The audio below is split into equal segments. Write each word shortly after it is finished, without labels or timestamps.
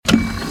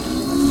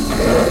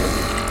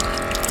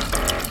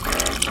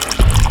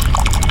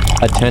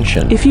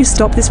Attention. If you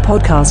stop this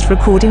podcast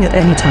recording at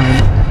any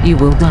time, you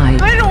will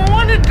die. I don't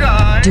want to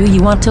die. Do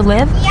you want to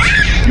live?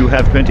 You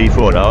have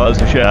 24 hours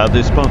to share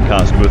this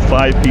podcast with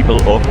 5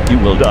 people or you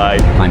will die.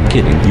 I'm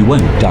kidding, you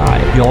won't die.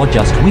 You're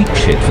just weak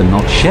shit for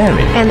not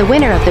sharing. And the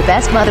winner of the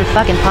best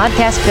motherfucking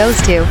podcast goes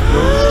to...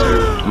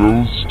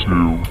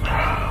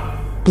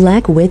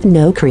 Black with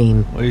no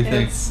cream. What do you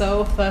think? It's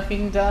so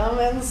fucking dumb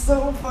and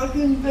so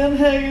fucking Ben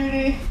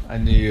Haggerty. I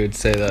knew you would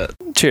say that.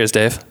 Cheers,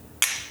 Dave.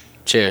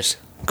 Cheers.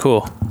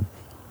 Cool.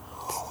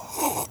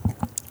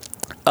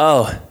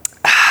 Oh,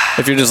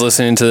 if you're just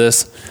listening to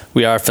this,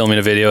 we are filming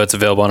a video. It's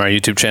available on our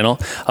YouTube channel.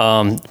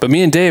 But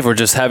me and Dave were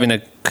just having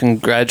a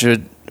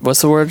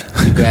what's the word?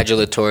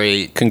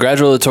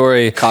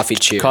 Congratulatory coffee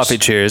cheers. Coffee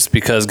cheers,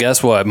 because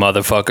guess what,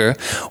 motherfucker?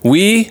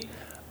 We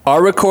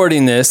are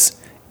recording this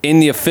in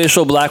the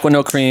official Black with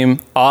No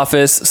Cream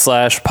office /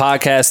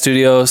 podcast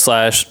studio /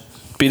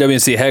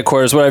 BWC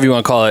headquarters, whatever you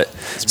want to call it.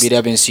 It's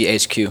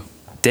BWC HQ.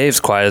 Dave's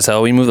quiet as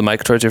hell. Will you move the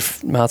mic towards your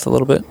mouth a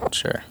little bit?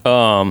 Sure.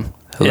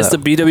 It's the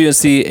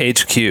BWC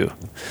HQ.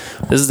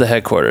 This is the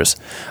headquarters.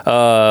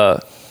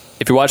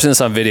 If you're watching this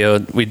on video,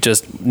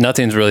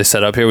 nothing's really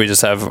set up here. We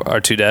just have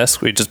our 2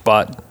 desks. We just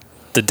bought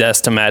the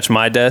desk to match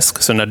my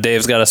desk. So now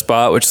Dave's got a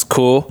spot, which is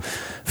cool.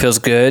 Feels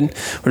good.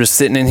 We're just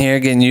sitting in here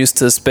getting used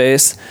to the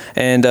space.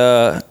 And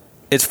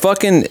it's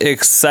fucking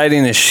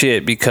exciting as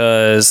shit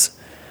because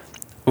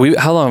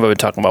how long have I been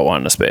talking about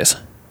wanting a space?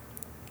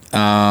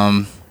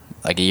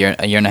 Like a year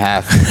and a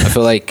half. I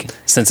feel like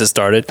since it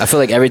started. I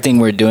feel like everything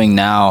we're doing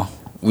now,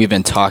 we've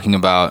been talking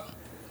about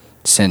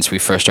since we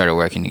first started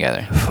working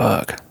together.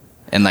 Fuck.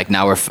 And like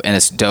now and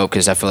it's dope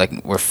because I feel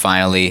like we're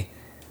finally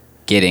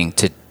getting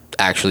to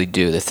actually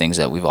do the things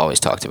that we've always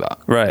talked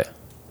about. Right.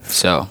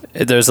 So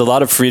there's a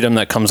lot of freedom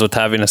that comes with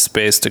having a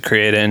space to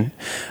create in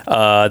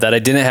that I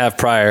didn't have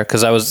prior,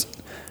 because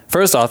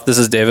first off, this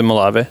is David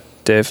Malave.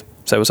 Dave,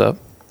 say what's up.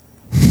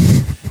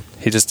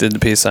 He just did the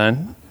peace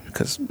sign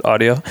because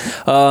audio.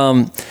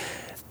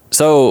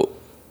 So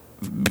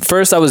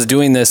first I was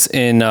doing this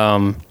in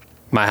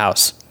my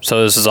house.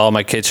 So this is all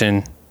my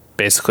kitchen,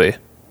 basically.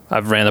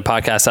 I've ran the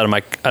podcast out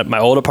of my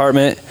old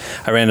apartment.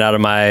 I ran it out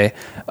of my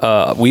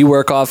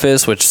WeWork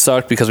office, which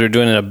sucked because we were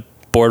doing it in a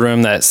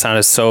boardroom that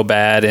sounded so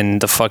bad,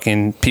 and the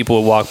fucking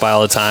people would walk by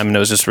all the time, and it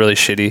was just really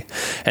shitty.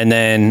 And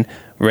then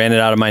ran it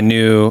out of my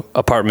new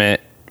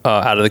apartment,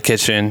 out of the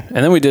kitchen. And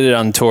then we did it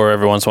on tour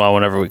every once in a while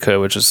whenever we could,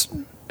 which is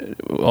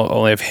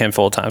only a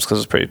handful of times because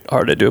it's pretty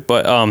hard to do.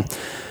 But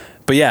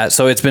yeah,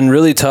 so it's been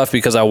really tough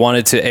because I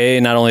wanted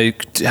to not only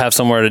have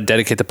somewhere to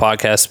dedicate the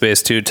podcast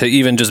space to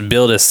even just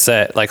build a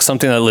set, like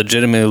something that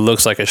legitimately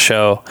looks like a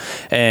show,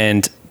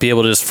 and be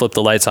able to just flip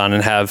the lights on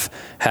and have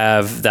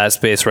that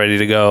space ready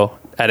to go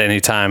at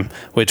any time,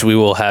 which we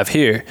will have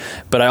here.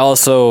 But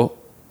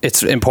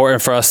it's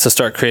important for us to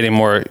start creating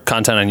more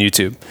content on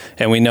YouTube.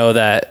 And we know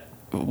that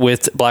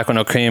with Black with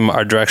No Cream,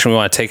 our direction we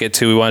want to take it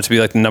to, we want it to be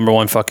like the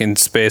 #1 fucking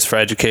space for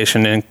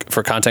education and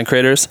for content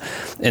creators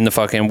in the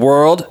fucking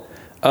world.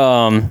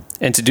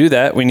 And to do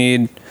that, we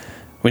need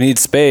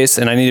space,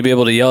 and I need to be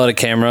able to yell at a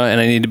camera,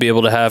 and I need to be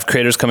able to have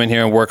creators come in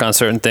here and work on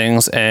certain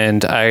things.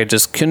 And I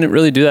just couldn't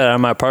really do that out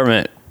of my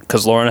apartment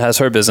because Lauren has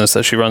her business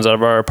that she runs out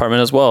of our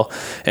apartment as well.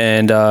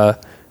 And,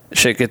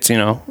 shit gets,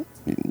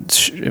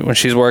 when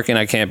she's working,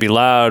 I can't be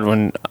loud.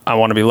 When I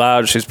want to be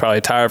loud, she's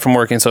probably tired from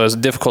working. So it's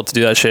difficult to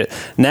do that shit.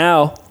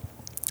 Now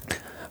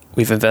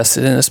we've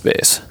invested in a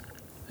space.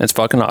 It's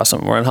fucking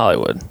awesome. We're in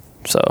Hollywood.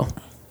 So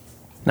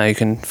now you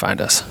can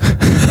find us.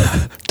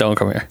 Don't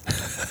come here.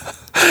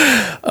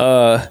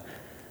 I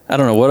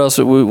don't know what else.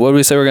 What did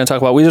we say we're going to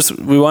talk about?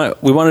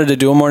 We wanted to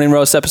do a morning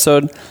roast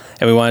episode,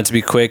 and we wanted it to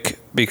be quick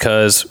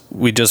because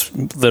we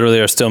just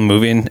literally are still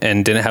moving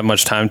and didn't have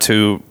much time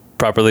to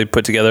properly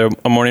put together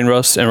a morning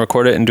roast and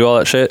record it and do all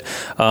that shit.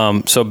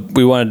 So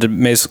we wanted to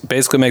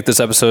basically make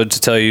this episode to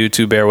tell you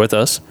to bear with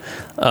us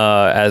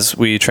as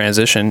we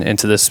transition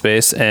into this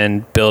space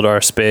and build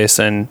our space.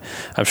 And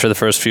I'm sure the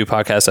first few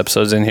podcast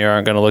episodes in here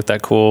aren't going to look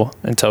that cool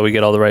until we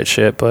get all the right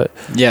shit. But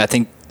yeah, I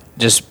think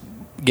just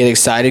get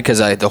excited because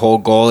the whole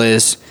goal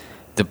is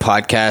the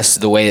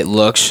podcast, the way it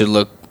looks, should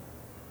look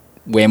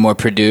way more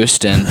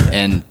produced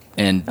and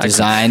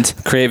designed.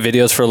 Create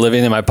videos for a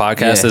living, and my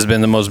podcast has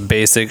been the most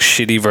basic,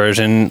 shitty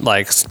version.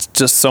 Like,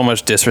 just so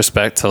much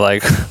disrespect to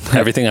like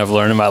everything I've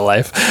learned in my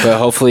life. But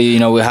hopefully,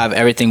 we'll have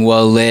everything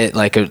well lit,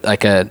 like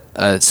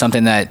a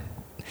something that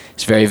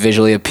is very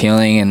visually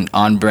appealing and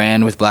on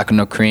brand with Black with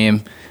No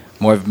Cream.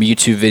 More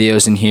YouTube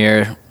videos in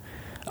here,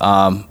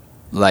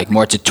 like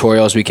more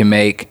tutorials we can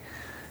make.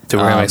 Dude,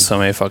 we're gonna make so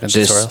many fucking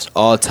just tutorials.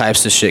 All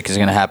types of shit is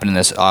gonna happen in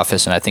this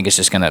office, and I think it's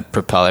just gonna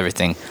propel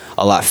everything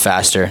a lot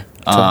faster.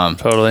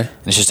 Totally.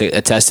 It's just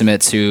a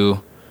testament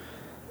to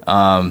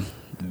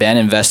Ben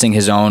investing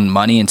his own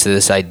money into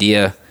this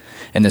idea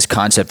and this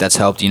concept that's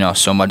helped,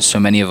 so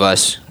many of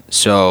us.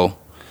 So,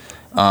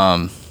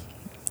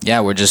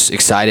 we're just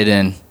excited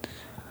and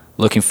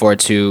looking forward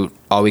to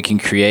all we can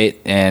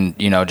create, and,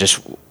 just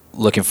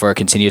looking for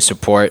continued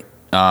support.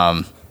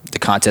 The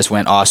contest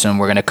went awesome.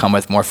 We're gonna come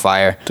with more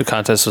fire. The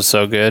contest was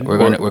so good.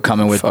 We're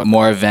coming with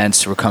more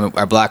events.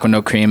 Our Black with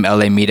No Cream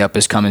LA meetup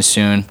is coming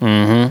soon.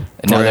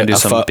 Mm-hmm. We're gonna do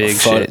some big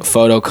shit.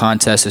 Photo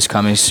contest is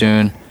coming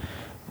soon.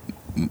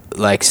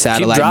 Like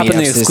satellite Keep dropping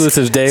meetups. the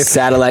exclusives, Dave.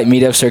 Satellite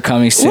meetups are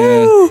coming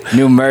soon. Woo!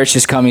 New merch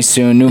is coming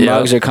soon. New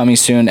mugs are coming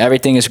soon.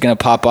 Everything is gonna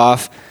pop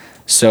off.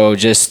 So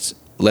just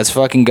let's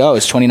fucking go.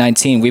 It's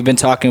 2019. We've been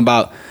talking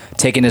about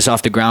taking this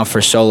off the ground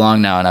for so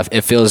long now, and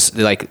it feels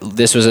like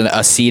this was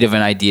a seed of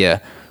an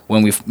idea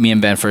when me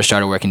and Ben first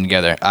started working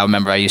together. I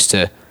remember I used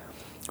to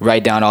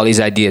write down all these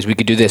ideas. We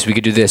could do this, we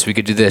could do this, we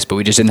could do this, but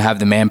we just didn't have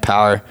the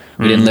manpower.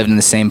 We didn't live in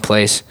the same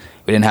place.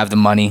 We didn't have the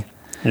money.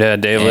 Yeah,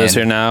 Dave lives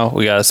here now.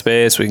 We got a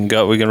space. We can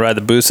go. We can ride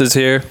the boosters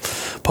here.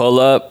 Pull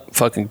up.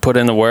 Fucking put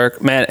in the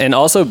work, man. And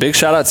also, big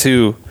shout out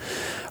to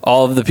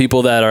all of the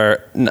people that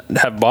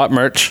have bought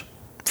merch.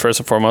 First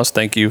and foremost,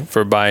 thank you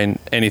for buying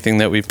anything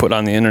that we put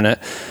on the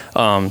internet.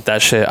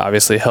 That shit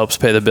obviously helps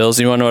pay the bills.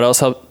 You want to know what else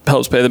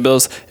helps pay the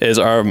bills? Is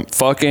our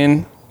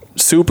fucking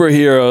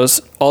superheroes,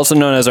 also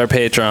known as our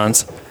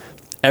patrons.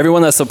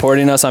 Everyone that's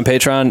supporting us on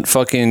Patreon,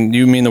 fucking,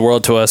 you mean the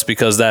world to us,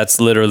 because that's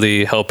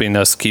literally helping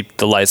us keep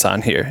the lights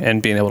on here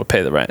and being able to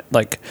pay the rent.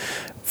 Like,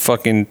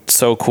 fucking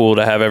so cool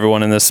to have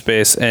everyone in this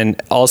space.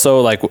 And also,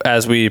 like,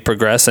 as we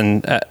progress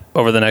and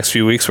over the next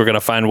few weeks, we're going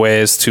to find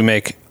ways to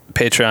make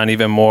Patreon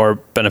even more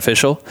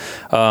beneficial.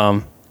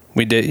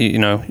 We did,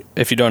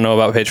 if you don't know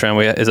about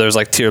Patreon, there's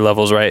like tier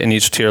levels, right? And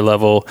each tier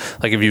level,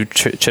 like if you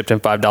chipped in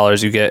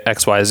 $5, you get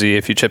XYZ.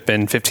 If you chip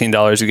in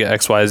 $15, you get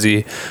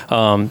XYZ.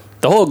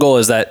 The whole goal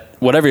is that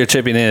whatever you're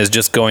chipping in is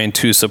just going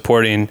to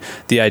supporting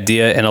the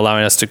idea and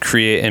allowing us to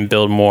create and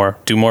build more,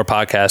 do more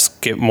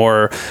podcasts, get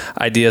more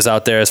ideas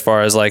out there as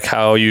far as like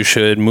how you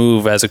should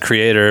move as a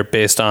creator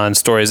based on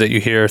stories that you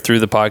hear through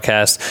the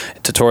podcast,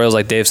 tutorials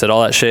like Dave said,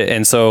 all that shit.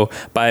 And so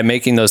by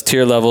making those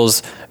tier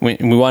levels, we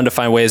wanted to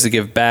find ways to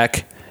give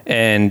back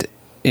and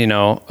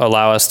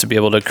allow us to be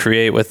able to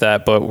create with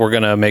that, but we're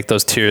going to make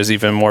those tiers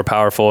even more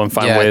powerful and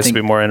find ways to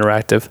be more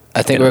interactive.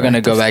 I think we're going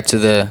to go back to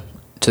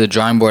the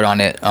drawing board on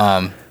it.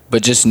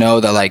 But just know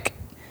that, like,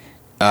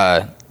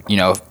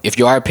 if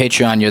you are a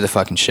Patreon, you're the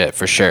fucking shit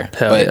for sure.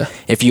 But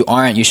if you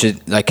aren't, you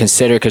should like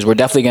consider, because we're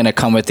definitely going to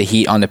come with the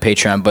heat on the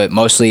Patreon. But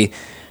mostly,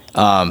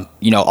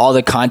 all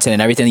the content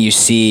and everything that you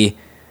see,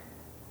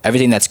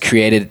 everything that's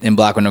created in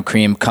Black with No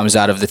Cream comes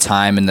out of the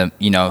time and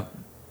the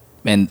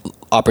and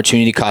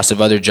opportunity cost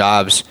of other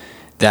jobs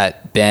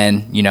that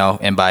Ben,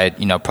 and by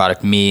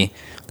product me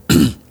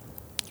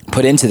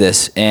put into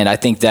this. And I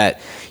think that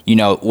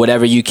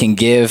whatever you can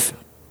give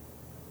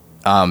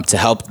to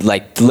help,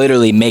 like,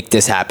 literally make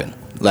this happen,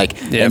 like,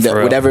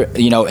 whatever,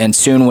 and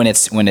soon when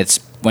it's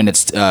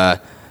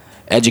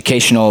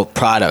educational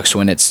products,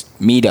 when it's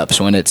meetups,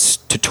 when it's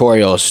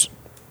tutorials,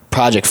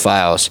 project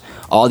files,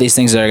 all these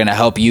things that are going to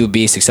help you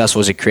be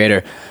successful as a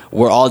creator,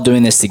 we're all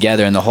doing this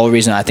together. And the whole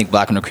reason I think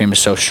Black with No Cream is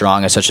so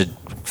strong, it's such a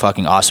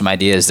fucking awesome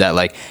idea, is that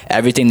like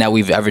everything that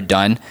we've ever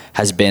done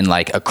has been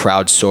like a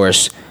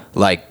crowdsource,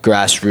 like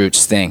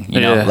grassroots thing,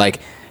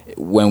 like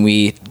when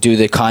we do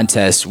the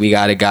contest, we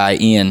got a guy,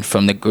 Ian,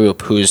 from the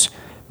group who's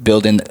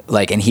building,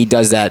 like, and he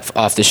does that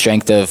off the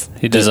strength of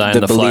he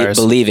designed the flyers.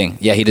 Believing.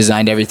 Yeah, he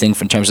designed everything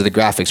in terms of the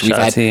graphics.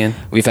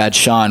 We've had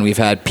Sean, we've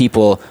had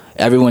people,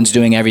 everyone's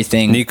doing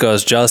everything.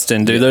 Nico's,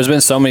 Justin, dude, there's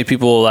been so many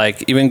people,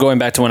 like, even going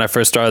back to when I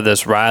first started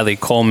this, Riley,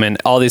 Coleman,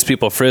 all these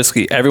people,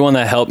 Frisky, everyone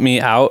that helped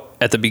me out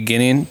at the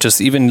beginning,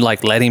 just even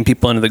like letting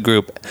people into the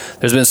group.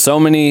 There's been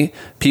so many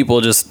people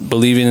just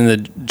believing in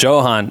the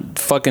Johan,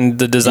 fucking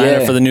the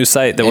designer for the new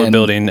site that we're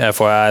building,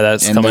 FYI,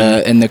 that's and coming.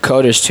 And the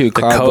coders too,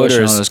 Carl Bush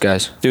and all those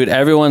guys. Dude,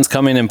 everyone's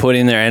coming and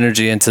putting their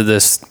energy into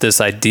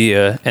this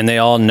idea, and they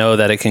all know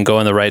that it can go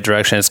in the right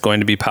direction. It's going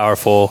to be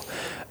powerful.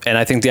 And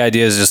I think the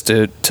idea is just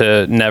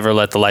to never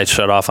let the lights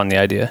shut off on the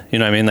idea. You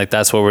know what I mean? Like,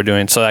 that's what we're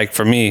doing. So, like,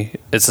 for me,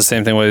 it's the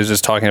same thing we was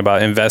just talking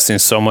about, investing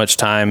so much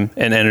time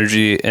and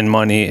energy and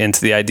money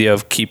into the idea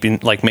of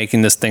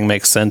making this thing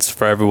make sense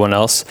for everyone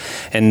else.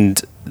 And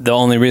the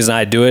only reason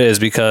I do it is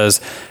because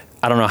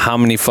I don't know how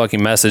many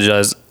fucking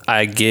messages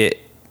I get,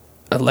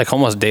 like,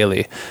 almost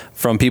daily,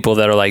 from people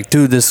that are like,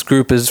 dude, this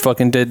group is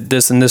fucking did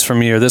this and this for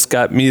me, or this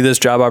got me this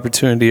job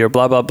opportunity, or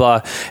blah, blah,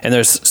 blah. And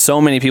there's so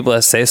many people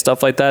that say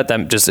stuff like that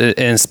just it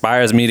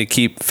inspires me to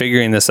keep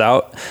figuring this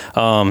out.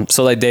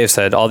 So like Dave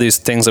said, all these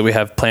things that we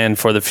have planned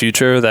for the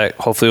future that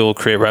hopefully will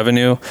create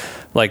revenue,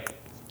 like,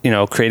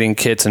 creating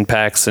kits and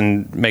packs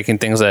and making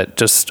things that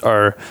just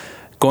are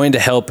going to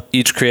help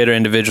each creator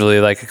individually,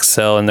 like,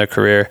 excel in their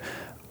career.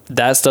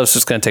 That stuff's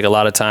just going to take a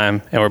lot of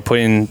time, and we're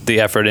putting the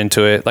effort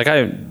into it. Like,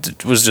 I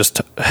was just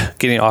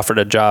getting offered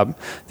a job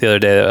the other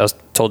day that I was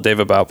told Dave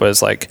about, but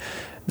it's like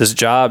this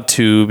job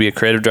to be a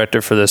creative director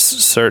for this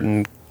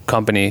certain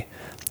company,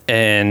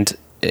 and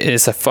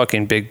it's a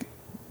fucking big,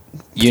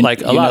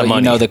 lot of money.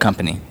 You know the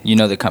company.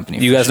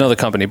 You guys know the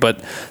company,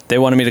 but they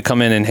wanted me to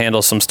come in and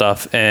handle some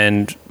stuff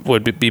and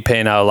would be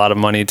paying out a lot of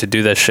money to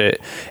do that shit.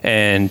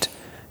 And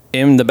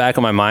in the back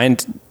of my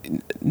mind,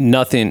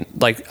 nothing,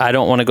 like, I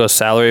don't want to go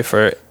salary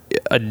for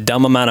a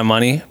dumb amount of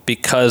money,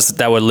 because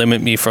that would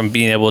limit me from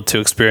being able to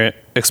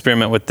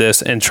experiment with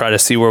this and try to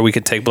see where we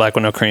could take Black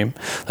with No Cream.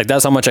 Like,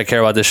 that's how much I care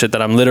about this shit,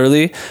 that I'm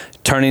literally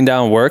turning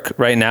down work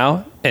right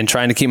now and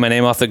trying to keep my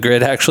name off the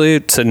grid, actually,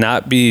 to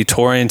not be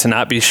touring, to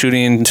not be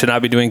shooting, to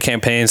not be doing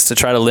campaigns, to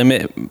try to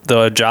limit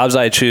the jobs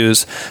I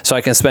choose so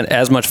I can spend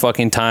as much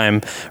fucking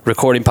time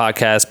recording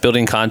podcasts,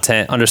 building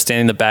content,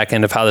 understanding the back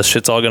end of how this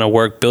shit's all going to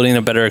work, building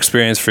a better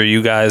experience for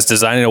you guys,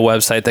 designing a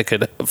website that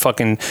could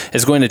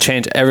is going to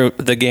change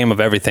the game of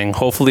everything.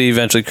 Hopefully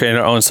eventually creating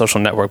our own social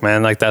network,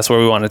 man. Like, that's where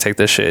we want to take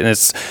this shit. And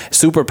it's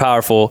super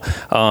powerful.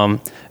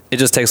 It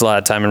just takes a lot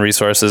of time and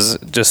resources.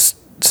 Just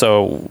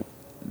so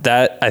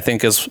that, I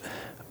think, is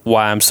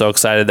why I'm so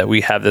excited that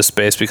we have this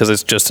space, because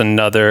it's just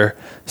another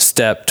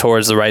step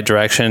towards the right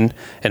direction,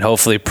 and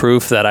hopefully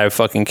proof that I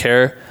fucking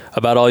care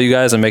about all you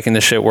guys and making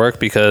this shit work,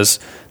 because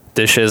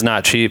this shit is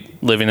not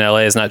cheap. Living in LA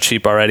is not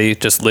cheap already.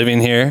 Just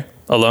living here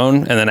alone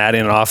and then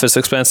adding an office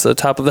expense to the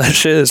top of that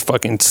shit is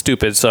fucking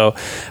stupid. So,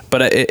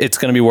 but it's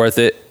going to be worth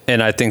it.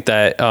 And I think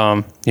that,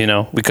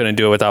 we couldn't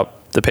do it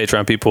without the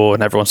Patreon people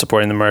and everyone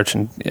supporting the merch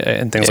and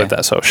things like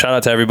that. So shout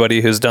out to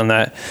everybody who's done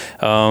that.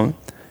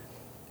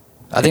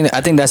 I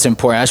think that's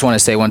important. I just want to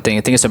say one thing.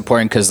 I think it's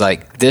important because,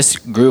 like, this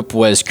group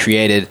was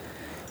created,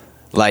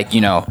 like,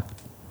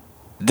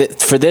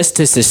 for this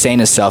to sustain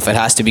itself, it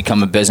has to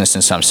become a business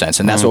in some sense,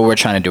 and that's what we're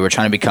trying to do. We're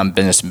trying to become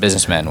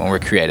businessmen when we're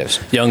creatives,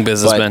 young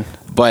businessmen.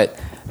 But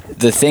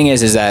the thing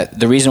is that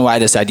the reason why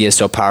this idea is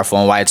so powerful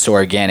and why it's so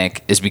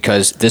organic is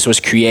because this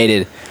was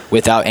created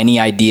without any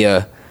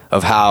idea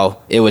of how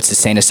it would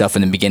sustain itself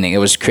in the beginning. It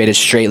was created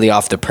straightly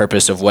off the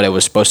purpose of what it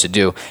was supposed to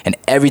do. And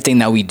everything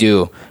that we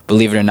do,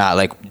 believe it or not,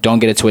 like, don't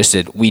get it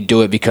twisted, we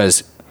do it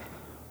because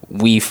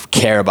we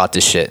care about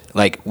this shit.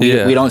 Like, we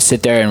don't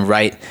sit there and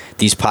write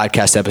these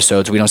podcast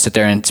episodes. We don't sit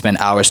there and spend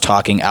hours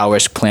talking,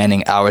 hours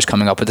planning, hours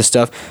coming up with this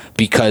stuff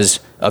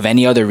because of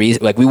any other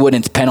reason. Like, we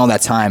wouldn't spend all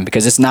that time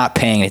because it's not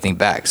paying anything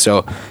back.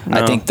 So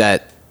I think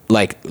that,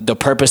 like, the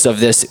purpose of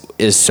this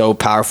is so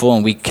powerful,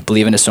 and we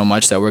believe in it so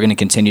much that we're going to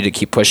continue to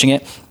keep pushing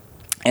it.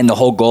 And the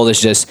whole goal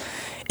is just,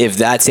 if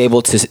that's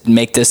able to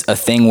make this a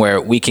thing where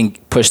we can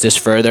push this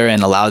further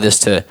and allow this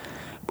to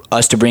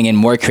us to bring in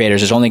more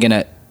creators, it's only going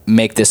to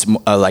make this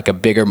like a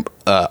bigger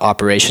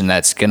operation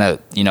that's going to,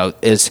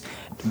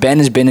 Ben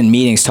has been in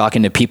meetings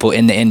talking to people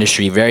in the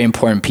industry, very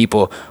important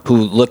people who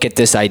look at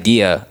this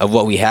idea of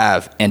what we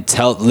have and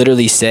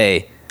literally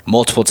say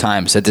multiple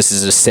times that this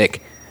is a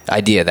sick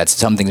idea, that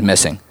something's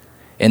missing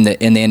in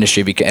the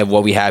industry because of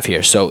what we have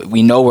here. So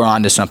we know we're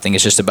onto something.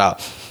 It's just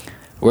about,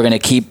 we're going to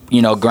keep,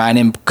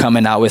 grinding,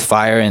 coming out with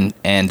fire, and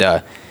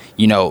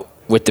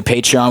with the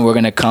Patreon, we're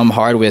going to come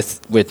hard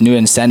with new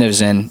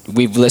incentives, and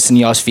we've listened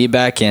to y'all's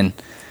feedback, and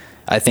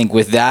I think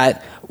with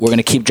that, we're going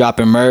to keep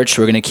dropping merch,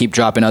 we're going to keep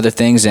dropping other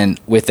things, and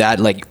with that,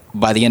 like,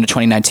 by the end of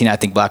 2019, I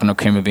think Black with No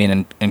Cream will be in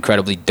an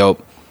incredibly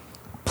dope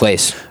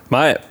place.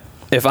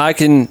 If I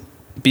can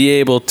be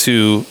able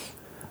to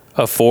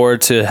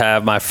afford to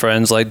have my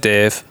friends like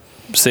Dave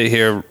sit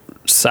here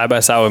side by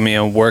side with me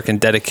and work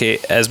and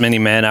dedicate as many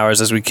man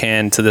hours as we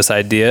can to this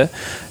idea,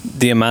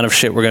 the amount of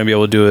shit we're going to be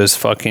able to do is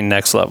fucking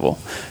next level.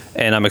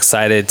 And I'm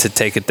excited to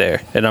take it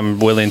there. And I'm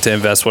willing to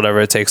invest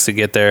whatever it takes to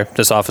get there.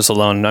 This office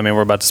alone, I mean,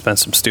 we're about to spend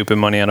some stupid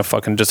money on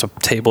just a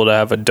table to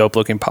have a dope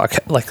looking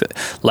pocket, like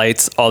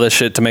lights, all this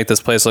shit to make this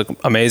place look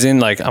amazing.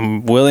 Like,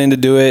 I'm willing to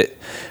do it.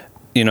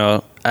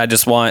 I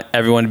just want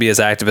everyone to be as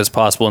active as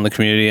possible in the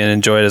community and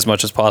enjoy it as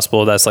much as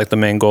possible. That's like the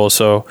main goal.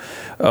 So,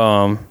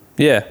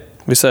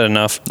 we said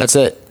enough. That's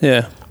it.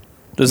 Yeah.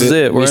 This is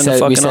it. We're in the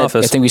fucking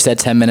office. I think we said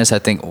 10 minutes. I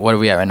think, what are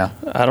we at right now?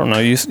 I don't know.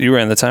 You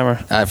ran the timer.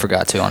 I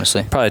forgot to,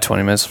 honestly. Probably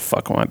 20 minutes.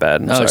 Fuck, my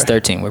bad. It's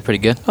 13. We're pretty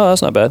good. Oh,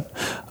 that's not bad.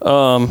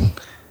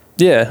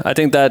 Yeah, I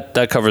think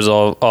that covers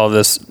all of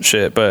this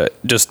shit. But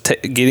just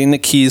getting the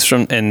keys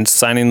and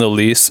signing the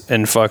lease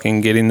and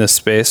fucking getting this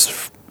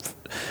space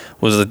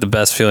was like the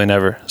best feeling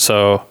ever.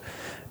 So,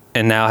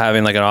 and now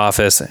having like an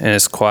office and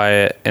it's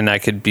quiet and I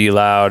could be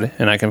loud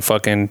and I can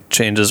fucking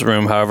change this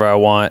room however I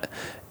want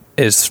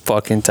is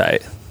fucking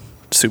tight.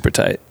 Super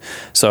tight.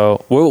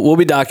 So we'll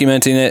be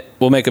documenting it.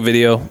 We'll make a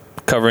video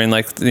covering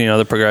like,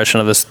 the progression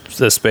of this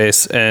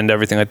space and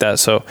everything like that.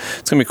 So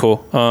it's gonna be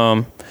cool.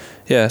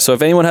 So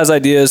if anyone has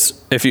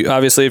ideas, if you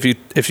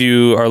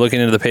are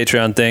looking into the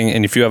Patreon thing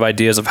and if you have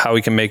ideas of how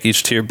we can make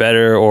each tier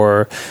better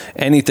or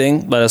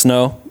anything, let us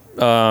know.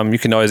 You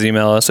can always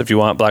email us if you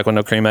want,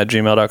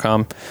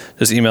 blackwithnocream@gmail.com.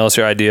 Just email us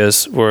your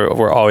ideas.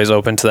 We're always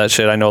open to that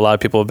shit. I know a lot of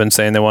people have been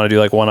saying they want to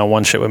do like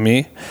one-on-one shit with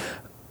me.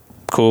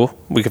 Cool.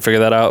 We can figure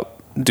that out.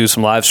 Do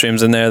some live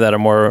streams in there that are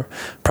more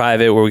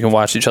private where we can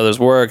watch each other's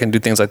work and do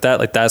things like that.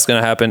 Like, that's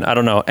going to happen. I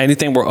don't know.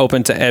 Anything, we're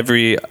open to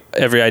every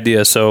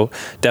idea. So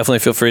definitely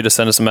feel free to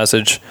send us a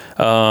message.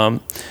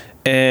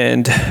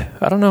 And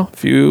I don't know,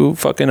 if you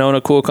fucking own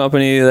a cool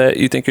company that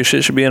you think your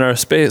shit should be in our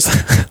space,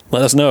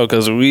 let us know,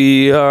 because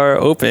we are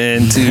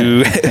open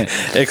to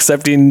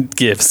accepting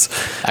gifts.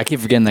 I keep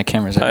forgetting that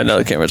camera's right there. I know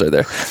the camera's right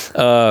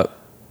there.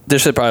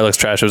 this shit probably looks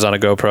trash. It was on a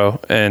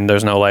GoPro, and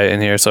there's no light in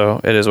here, so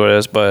it is what it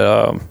is.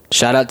 But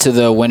shout out to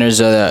the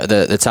winners of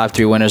the top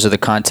 3 winners of the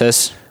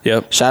contest.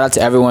 Yep. Shout out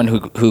to everyone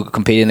who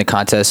competed in the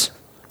contest.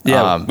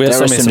 Yeah, we had there so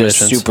were many some just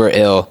submissions.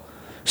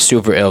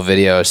 super ill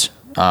videos,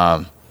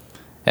 and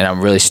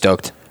I'm really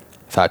stoked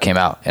with how it came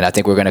out. And I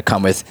think we're gonna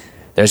come with.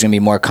 There's gonna be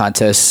more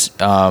contests,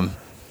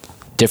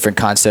 different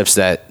concepts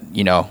that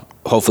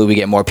hopefully we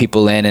get more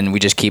people in, and we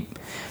just keep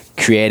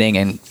creating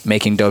and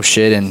making dope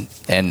shit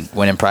and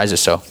winning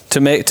prizes. So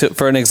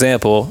for an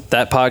example,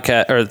 that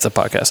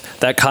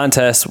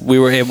contest, we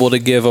were able to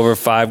give over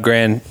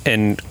 $5,000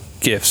 in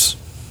gifts,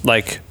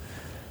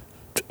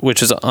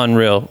 which is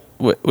unreal,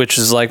 which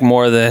is like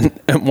more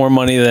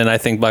money than I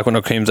think Black with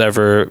No Cream's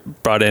ever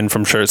brought in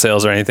from shirt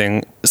sales or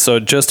anything. So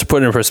just to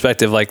put it in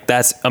perspective, like,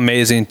 that's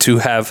amazing to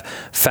have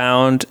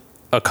found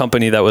a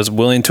company that was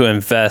willing to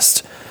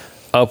invest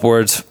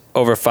upwards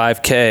over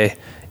 $5,000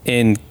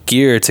 in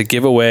gear to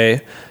give away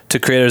to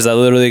creators that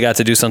literally got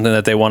to do something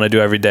that they want to do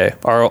every day.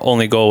 Our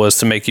only goal was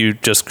to make you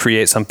just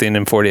create something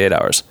in 48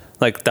 hours.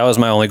 Like, that was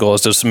my only goal,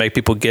 is just to make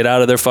people get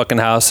out of their fucking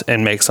house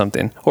and make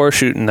something, or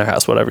shoot in their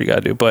house, whatever you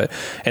gotta do.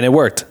 And it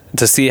worked.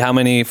 To see how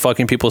many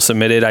fucking people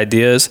submitted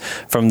ideas,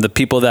 from the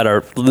people that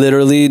are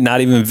literally not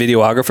even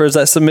videographers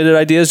that submitted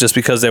ideas just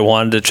because they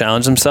wanted to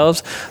challenge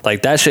themselves.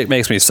 Like, that shit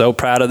makes me so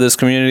proud of this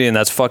community, and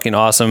that's fucking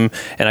awesome.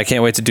 And I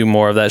can't wait to do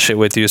more of that shit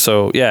with you.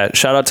 So yeah,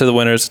 shout out to the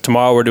winners.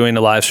 Tomorrow we're doing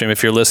a live stream.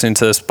 If you're listening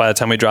to this by the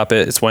time we drop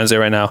it, it's Wednesday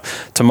right now.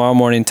 Tomorrow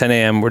morning, 10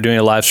 a.m., we're doing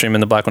a live stream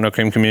in the Black with No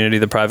Cream community,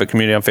 the private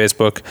community on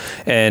Facebook.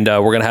 And we're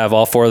going to have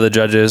all 4 of the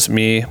judges,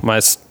 me,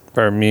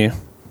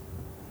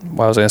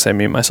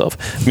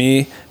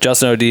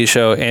 Justin O'D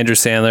Show, Andrew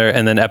Sandler,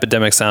 and then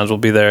Epidemic Sounds will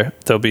be there.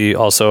 They'll be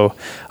also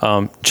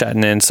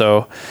chatting in.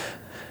 So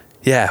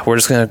yeah, we're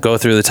just going to go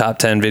through the top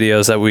 10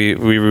 videos that we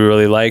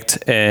really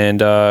liked,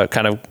 and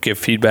kind of give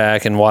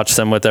feedback and watch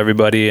them with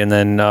everybody. And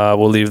then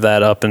we'll leave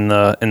that up in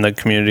the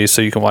community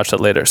so you can watch that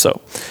later.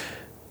 So,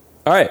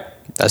 all right.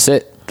 That's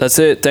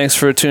it. Thanks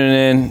for tuning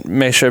in.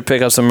 Make sure to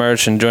pick up some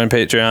merch and join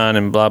Patreon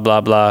and blah, blah,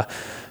 blah.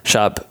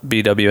 Shop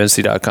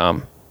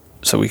bwnc.com.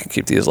 So we can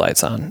keep these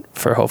lights on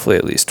for hopefully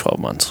at least 12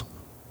 months.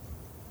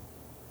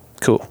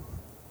 Cool.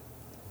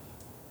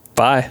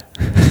 Bye.